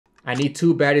I need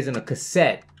 2 batteries and a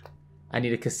cassette. I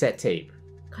need a cassette tape.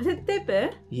 Cassette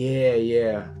tape? Yeah,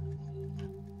 yeah.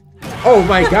 Oh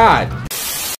my god!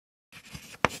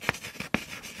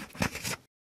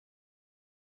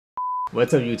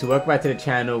 What's up, YouTube? Welcome back to the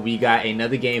channel. We got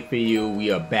another game for you. We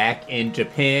are back in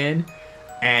Japan,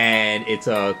 and it's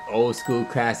a old school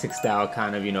classic style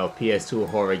kind of, you know, PS2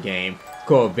 horror game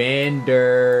called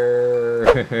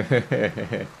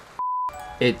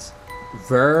It's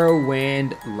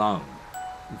VERWANDLUNG.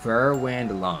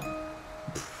 VERWANDLUNG.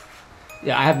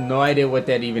 Yeah, I have no idea what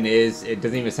that even is. It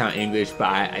doesn't even sound English,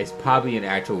 but it's probably an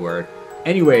actual word.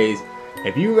 Anyways,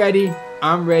 if you ready,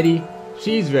 I'm ready,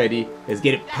 she's ready. Let's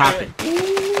get it popping.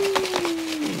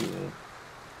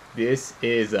 This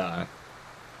is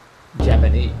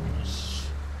Japanese.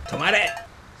 Tomate.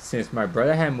 Since my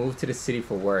brother had moved to the city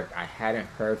for work, I hadn't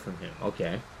heard from him.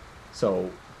 Okay,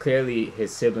 so clearly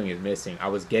his sibling is missing. I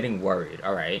was getting worried.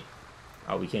 All right.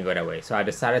 Oh, we can't go that way. So I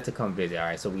decided to come visit. All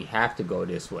right, so we have to go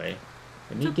this way.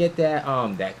 Let me get that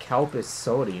that Calpis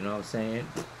soda. You know what I'm saying?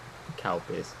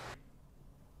 Calpis.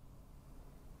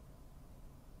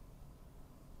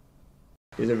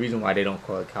 There's a reason why they don't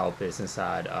call it Calpis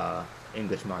inside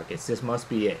English markets. This must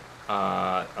be it.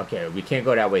 Okay, we can't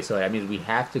go that way, so that means we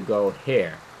have to go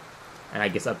here, and I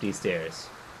guess up these stairs.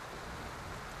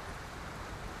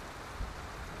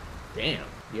 Damn.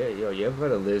 Yeah, yo, your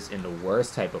brother lives in the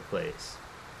worst type of place.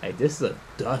 Like, this is a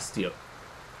dusty...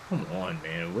 Come on,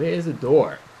 man. Where is the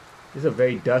door? This is a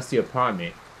very dusty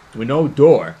apartment with no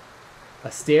door.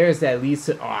 A stairs that leads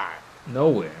to...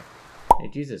 nowhere. Hey,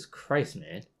 Jesus Christ,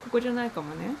 man.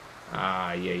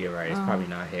 Yeah, you're right. It's probably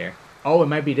not here. Oh, it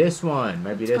might be this one.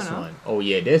 Might be this one. Oh,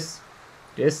 yeah, this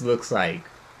looks like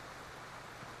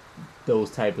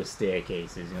those type of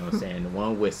staircases, you know what I'm saying? The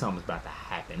one where something's about to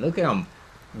happen. Look at him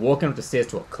walking up the stairs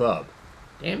to a club.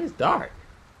 Damn, it's dark.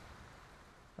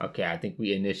 Okay, I think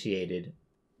we initiated.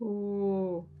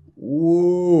 Ooh.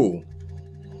 Ooh.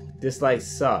 This light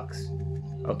sucks.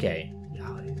 Okay.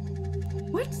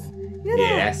 What?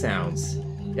 Yeah, that sounds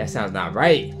not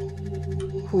right.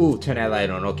 Ooh, turn that light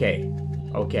on. Okay.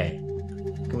 Okay.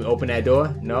 Can we open that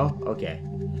door? No? Okay.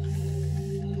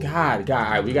 God.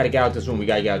 Alright, we gotta get out this room.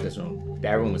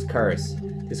 That room is cursed.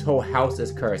 This whole house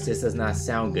is cursed. This does not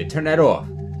sound good. Turn that off.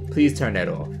 Please turn that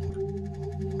off.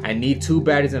 I need 2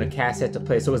 batteries and a cassette to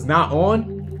play. So it's not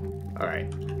on?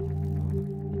 Alright.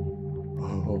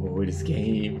 Oh, this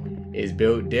game is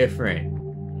built different.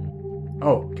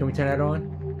 Oh, can we turn that on?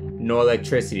 No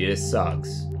electricity. This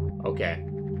sucks. Okay.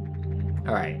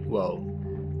 Alright, well,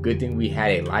 good thing we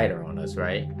had a lighter on us,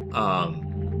 right?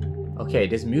 Okay,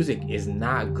 this music is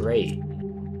not great.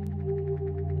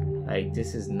 Like,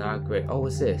 this is not great. Oh,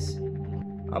 what's this?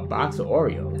 A box of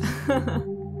Oreos.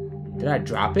 Did I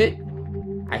drop it?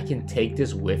 I can take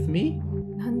this with me?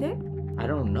 I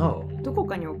don't know.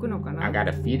 I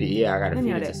gotta feed it. Yeah, I gotta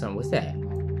feed it to someone. What's that?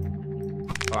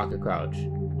 Oh, I could crouch.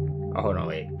 Oh, hold on,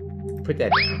 wait. Put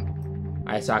that down.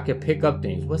 Alright, so I can pick up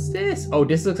things. What's this? Oh,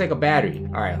 this looks like a battery.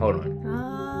 Alright, hold on.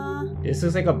 This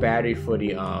looks like a battery for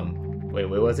the, wait,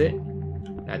 where was it?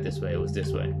 Not this way, it was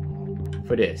this way.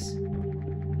 For this.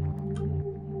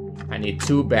 I need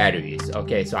 2 batteries.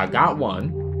 Okay, so I got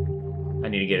one. I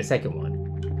need to get a second one.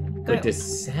 But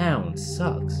this sound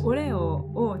sucks. I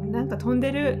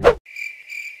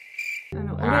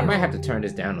might have to turn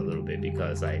this down a little bit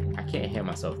because, like, I can't hear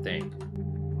myself think.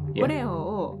 Yeah,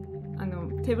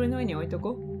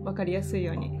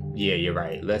 yeah, you're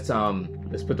right. Let's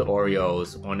put the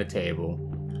Oreos on the table.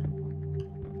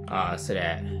 So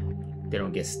that they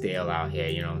don't get stale out here,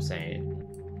 you know what I'm saying?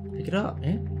 Pick it up,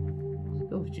 man. Let's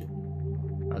go with you.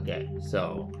 Okay,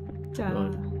 so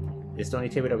this the only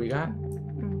table that we got?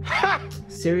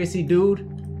 Seriously, dude?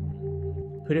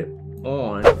 Put it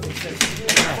on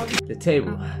the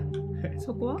table.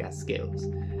 Got skills.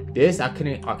 This I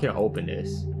couldn't open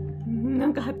this.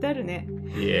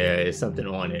 Yeah, there's something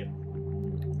on it.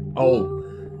 Oh,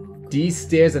 these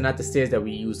stairs are not the stairs that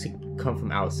we use to come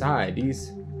from outside.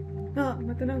 These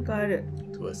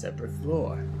to a separate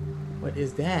floor. What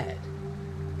is that?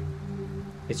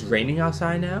 It's raining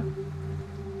outside now?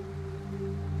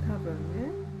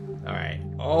 Alright.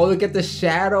 Oh, look at the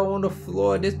shadow on the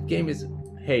floor. This game is...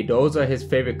 Hey, those are his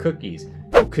favorite cookies.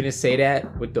 You couldn't say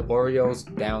that with the Oreos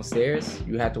downstairs.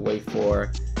 You have to wait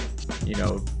for, you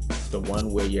know, the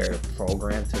one where you're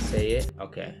programmed to say it.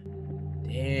 Okay.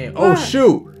 Damn. Oh,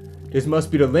 shoot. This must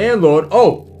be the landlord.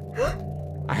 Oh.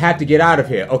 I have to get out of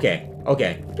here. Okay.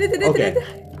 Okay. Okay.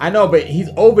 I know, but he's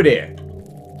over there.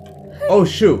 Oh,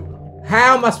 shoot.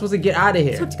 How am I supposed to get out of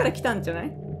here?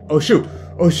 Oh, shoot.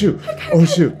 Oh, shoot. Oh,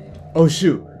 shoot. Oh,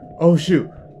 shoot. Oh, shoot.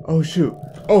 Oh shoot.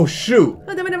 Oh shoot.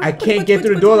 I can't get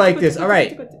through the door like this.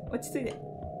 Alright.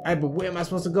 Alright, but where am I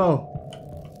supposed to go?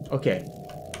 Okay.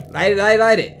 Light it,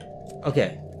 light it.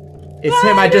 Okay. It's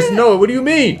him, I just know it. What do you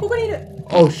mean?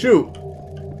 Oh shoot.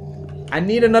 I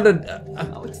need another...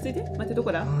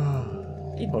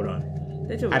 Hold on.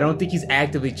 I don't think he's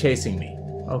actively chasing me.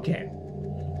 Okay.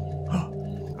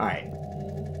 Alright.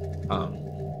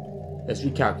 Let's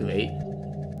recalculate.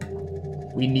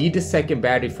 We need the second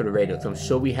battery for the radio, so I'm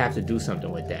sure we have to do something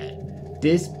with that.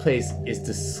 This place is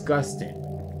disgusting.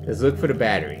 Let's look for the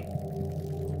battery.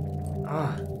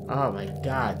 Oh my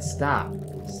god, stop.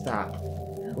 Stop.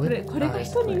 What?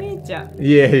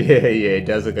 Yeah, it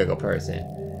does look like a person.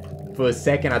 For a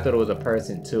second I thought it was a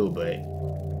person too, but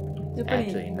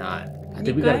actually not. I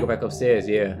think we gotta go back upstairs,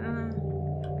 yeah.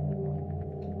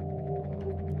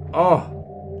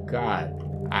 Oh god.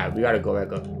 Alright, we gotta go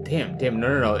back up. Damn,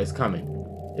 no, it's coming.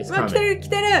 It's coming.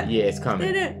 Yeah, it's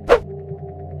coming.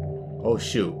 Oh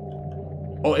shoot.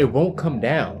 Oh, it won't come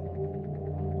down.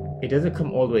 It doesn't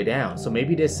come all the way down. So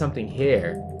maybe there's something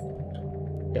here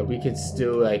that we can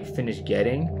still like finish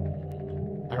getting.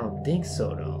 I don't think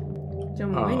so though.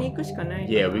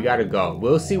 Yeah, we gotta go.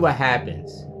 We'll see what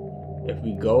happens if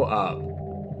we go up.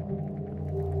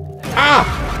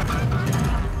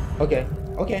 Ah! Okay.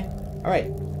 Alright.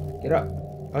 Get up.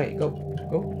 Alright, go.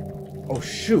 Oh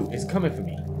shoot, it's coming for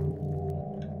me.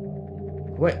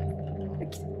 What?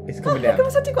 It's coming down.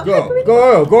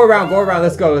 Go around.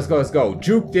 Let's go.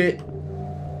 Juked it.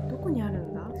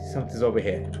 Something's over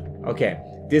here. Okay,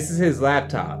 this is his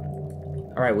laptop.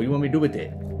 Alright, what do you want me to do with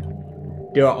it?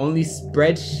 There are only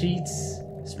spreadsheets,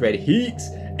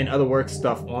 and other work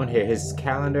stuff on here. His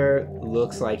calendar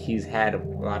looks like he's had a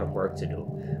lot of work to do.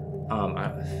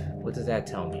 What does that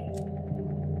tell me?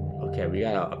 Okay, we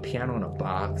got a piano in a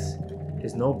box.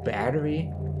 There's no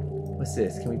battery. What's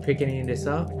this? Can we pick any of this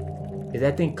up? Is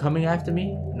that thing coming after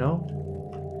me? No?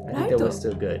 I think that was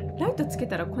still good.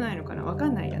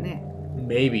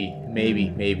 Maybe.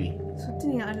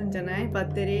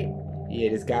 Yeah,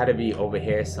 there's gotta be over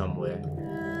here somewhere.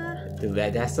 Dude,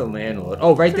 that's the landlord.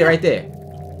 Oh, right there.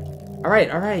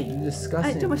 Alright, you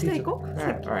disgusting piece of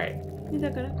crap. Alright.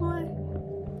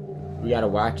 We gotta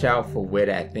watch out for where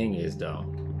that thing is though.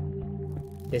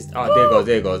 There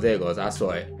it goes. I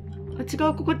saw it.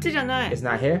 It's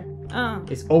not here?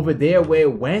 It's over there where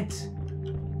it went?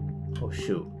 Oh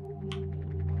shoot.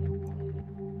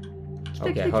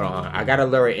 Okay, hold on. I gotta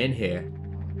lure it in here.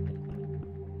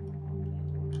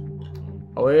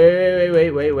 Oh,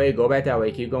 wait. Go back that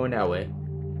way. Keep going that way.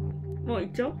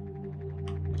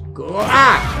 Go.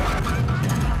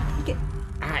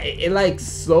 It like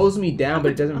slows me down,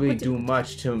 but it doesn't really do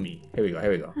much to me. Here we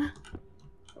go.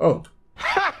 Oh.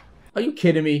 Are you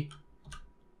kidding me?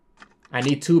 I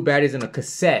need 2 batteries and a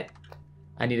cassette.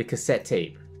 I need a cassette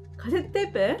tape.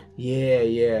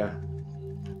 Yeah.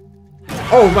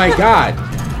 Oh my god.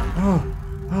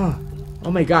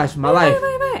 Oh my gosh, my life.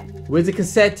 Where's the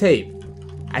cassette tape?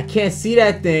 I can't see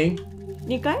that thing.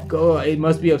 Go. It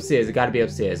must be upstairs. It gotta be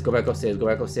upstairs. Go back upstairs.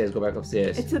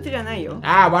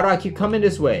 Ah, why do I keep coming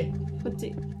this way?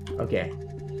 Okay.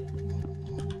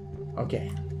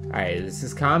 Alright, let's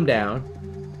just calm down.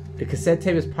 The cassette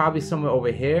tape is probably somewhere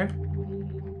over here.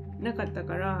 Yeah.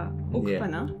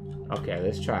 Okay,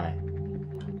 let's try.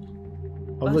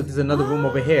 Oh look, there's another room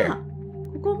over here.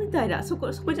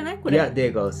 Yeah, there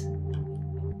it goes.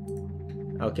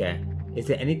 Okay. Is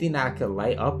there anything that I could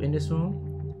light up in this room?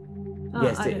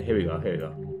 Yes, here we go.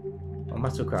 Why am I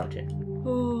still crouching?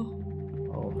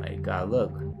 Oh my god,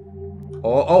 look.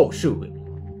 Oh shoot.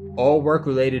 All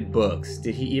work-related books.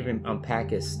 Did he even unpack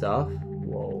his stuff?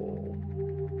 Whoa.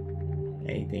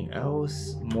 Anything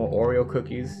else? More Oreo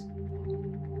cookies?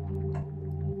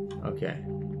 Okay.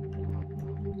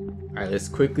 Alright, let's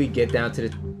quickly get down to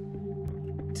the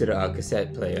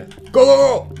cassette player.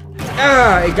 Go!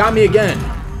 Ah! It got me again!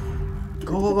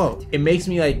 Go. It makes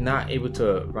me like not able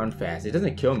to run fast. It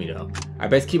doesn't kill me though. I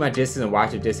best keep my distance and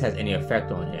watch if this has any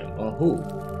effect on him. On who?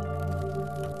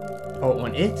 Oh,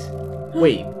 on it?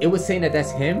 Wait, it was saying that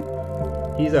that's him?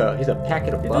 He's a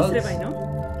packet of bugs?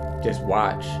 Just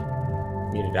watch.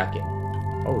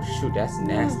 Oh shoot, that's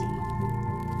nasty.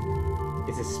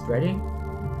 Is it spreading?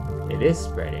 It is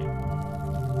spreading.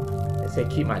 They say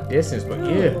keep my distance, but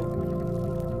yeah.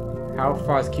 How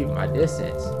far is keeping my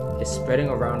distance? It's spreading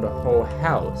around the whole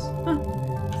house.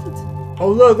 Oh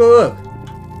look!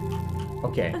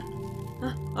 Okay.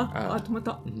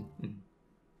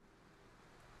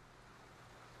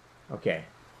 Okay.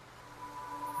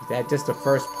 Is that just the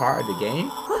first part of the game?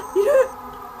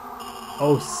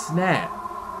 Oh snap!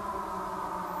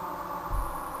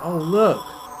 Oh look!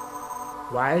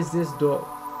 Why is this door?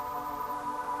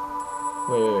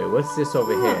 Wait. What's this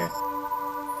over here?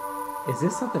 Is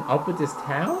this something up with this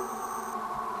town?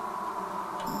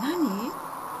 Nani?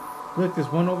 Look,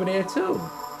 there's one over there too.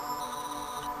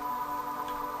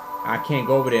 I can't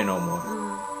go over there no more.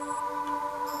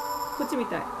 こっちみ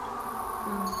たい。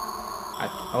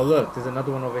Oh look, there's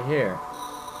another one over here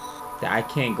that I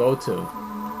can't go to.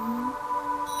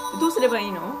 どうすればい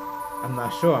いの? I'm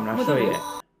not sure yet.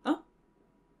 あ?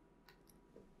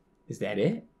 Is that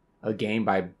it? A game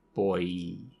by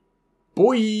Boy.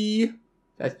 Boy!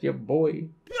 That's your boy.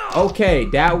 Okay,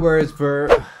 that word's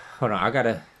hold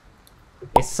on,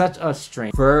 it's such a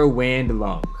strange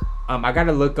VERWANDLUNG. I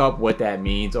gotta look up what that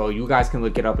means, or you guys can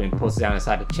look it up and post it down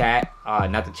inside the chat.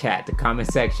 Not the chat, the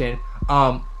comment section.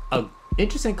 A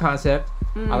interesting concept.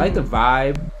 I like the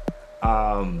vibe.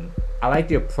 I like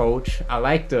the approach. I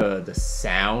like the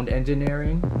sound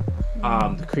engineering.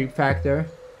 The creep factor.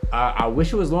 I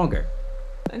wish it was longer.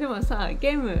 でもさ、ゲ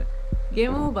ームオ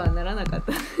ーバーにならなかっ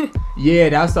た。Yeah,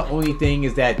 that's the only thing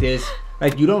is that there's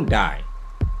like you don't die,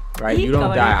 right? You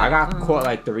don't die. I got caught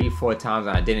like 3-4 times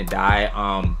and I didn't die.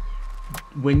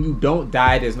 When you don't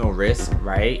die, there's no risk,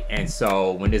 right? And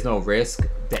so when there's no risk,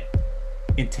 the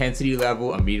intensity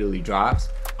level immediately drops.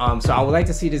 So I would like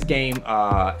to see this game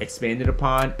expanded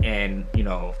upon, and you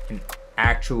know, an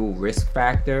actual risk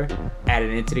factor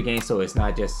added into the game, so it's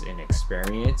not just an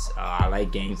experience. I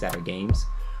like games that are games.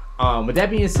 With that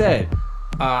being said,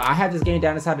 I have this game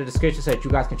down inside the description so that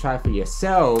you guys can try it for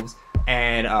yourselves.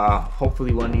 And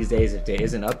hopefully one of these days, if there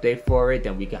is an update for it,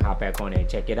 then we can hop back on it and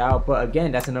check it out. But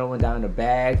again, that's another one down in the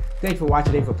bag. Thanks for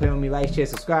watching. Thanks for playing with me. Like, share,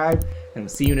 subscribe, and we'll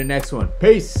see you in the next one.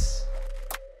 Peace.